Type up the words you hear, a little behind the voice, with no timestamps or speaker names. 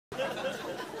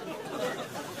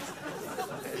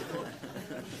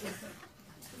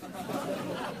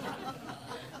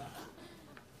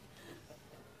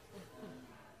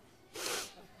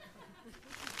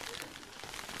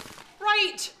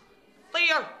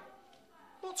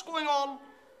What's going on?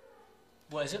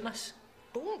 What is it, miss?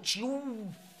 Don't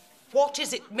you... What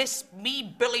is it, miss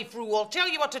me, Billy Frew? I'll tell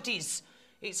you what it is.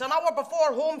 It's an hour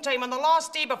before home time and the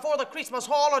last day before the Christmas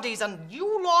holidays, and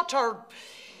you lot are...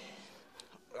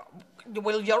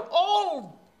 Well, you're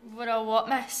all... We're all what,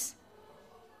 miss?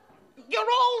 You're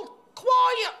all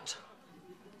quiet.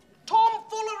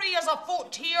 Tomfoolery is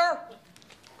afoot here.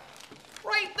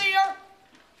 Right there.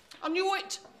 I knew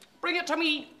it. Bring it to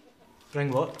me.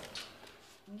 Bring what?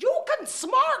 You can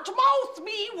smart mouth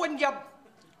me when you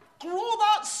grow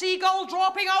that seagull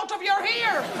dropping out of your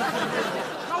hair.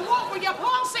 Now, what were you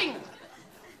passing?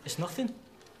 It's nothing.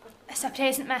 It's a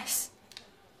present, miss.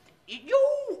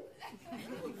 You...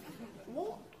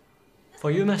 What?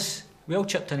 For you, miss. We all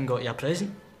chipped in and got you a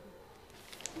present.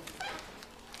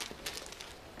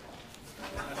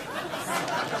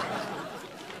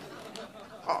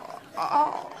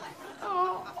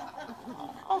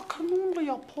 I can only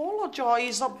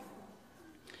apologise.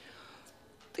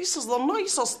 This is the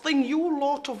nicest thing you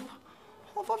lot have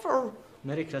ever...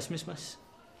 Merry Christmas, miss.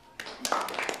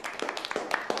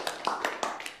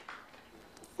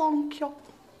 Thank you.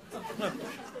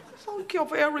 Thank you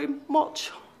very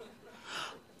much.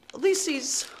 This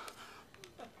is...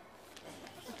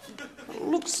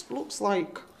 Looks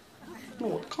like...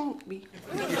 No, it can't be.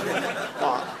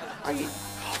 But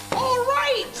all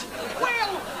right!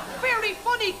 Well, very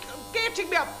funny getting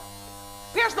me a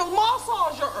personal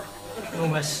massager. No,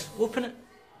 miss. Open it.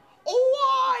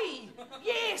 Oh, aye!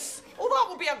 Yes! Oh, that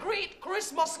would be a great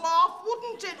Christmas laugh,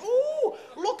 wouldn't it? Oh,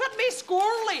 look at Miss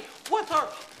Gurley with her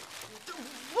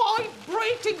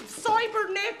vibrating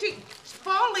cybernetic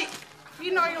phallic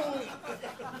penile.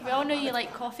 We all know you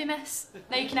like coffee, miss.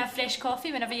 Now you can have fresh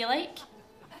coffee whenever you like.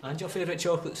 And your favourite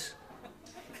chocolates.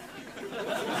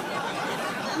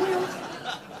 Well,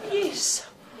 yes.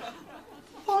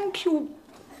 Thank you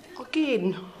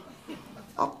again.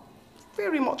 I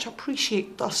very much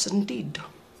appreciate this indeed.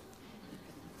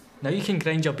 Now you can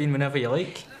grind your bean whenever you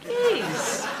like.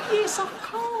 Yes, yes, I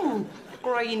can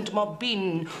grind my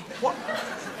bean. What?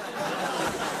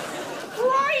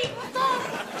 Right,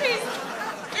 that is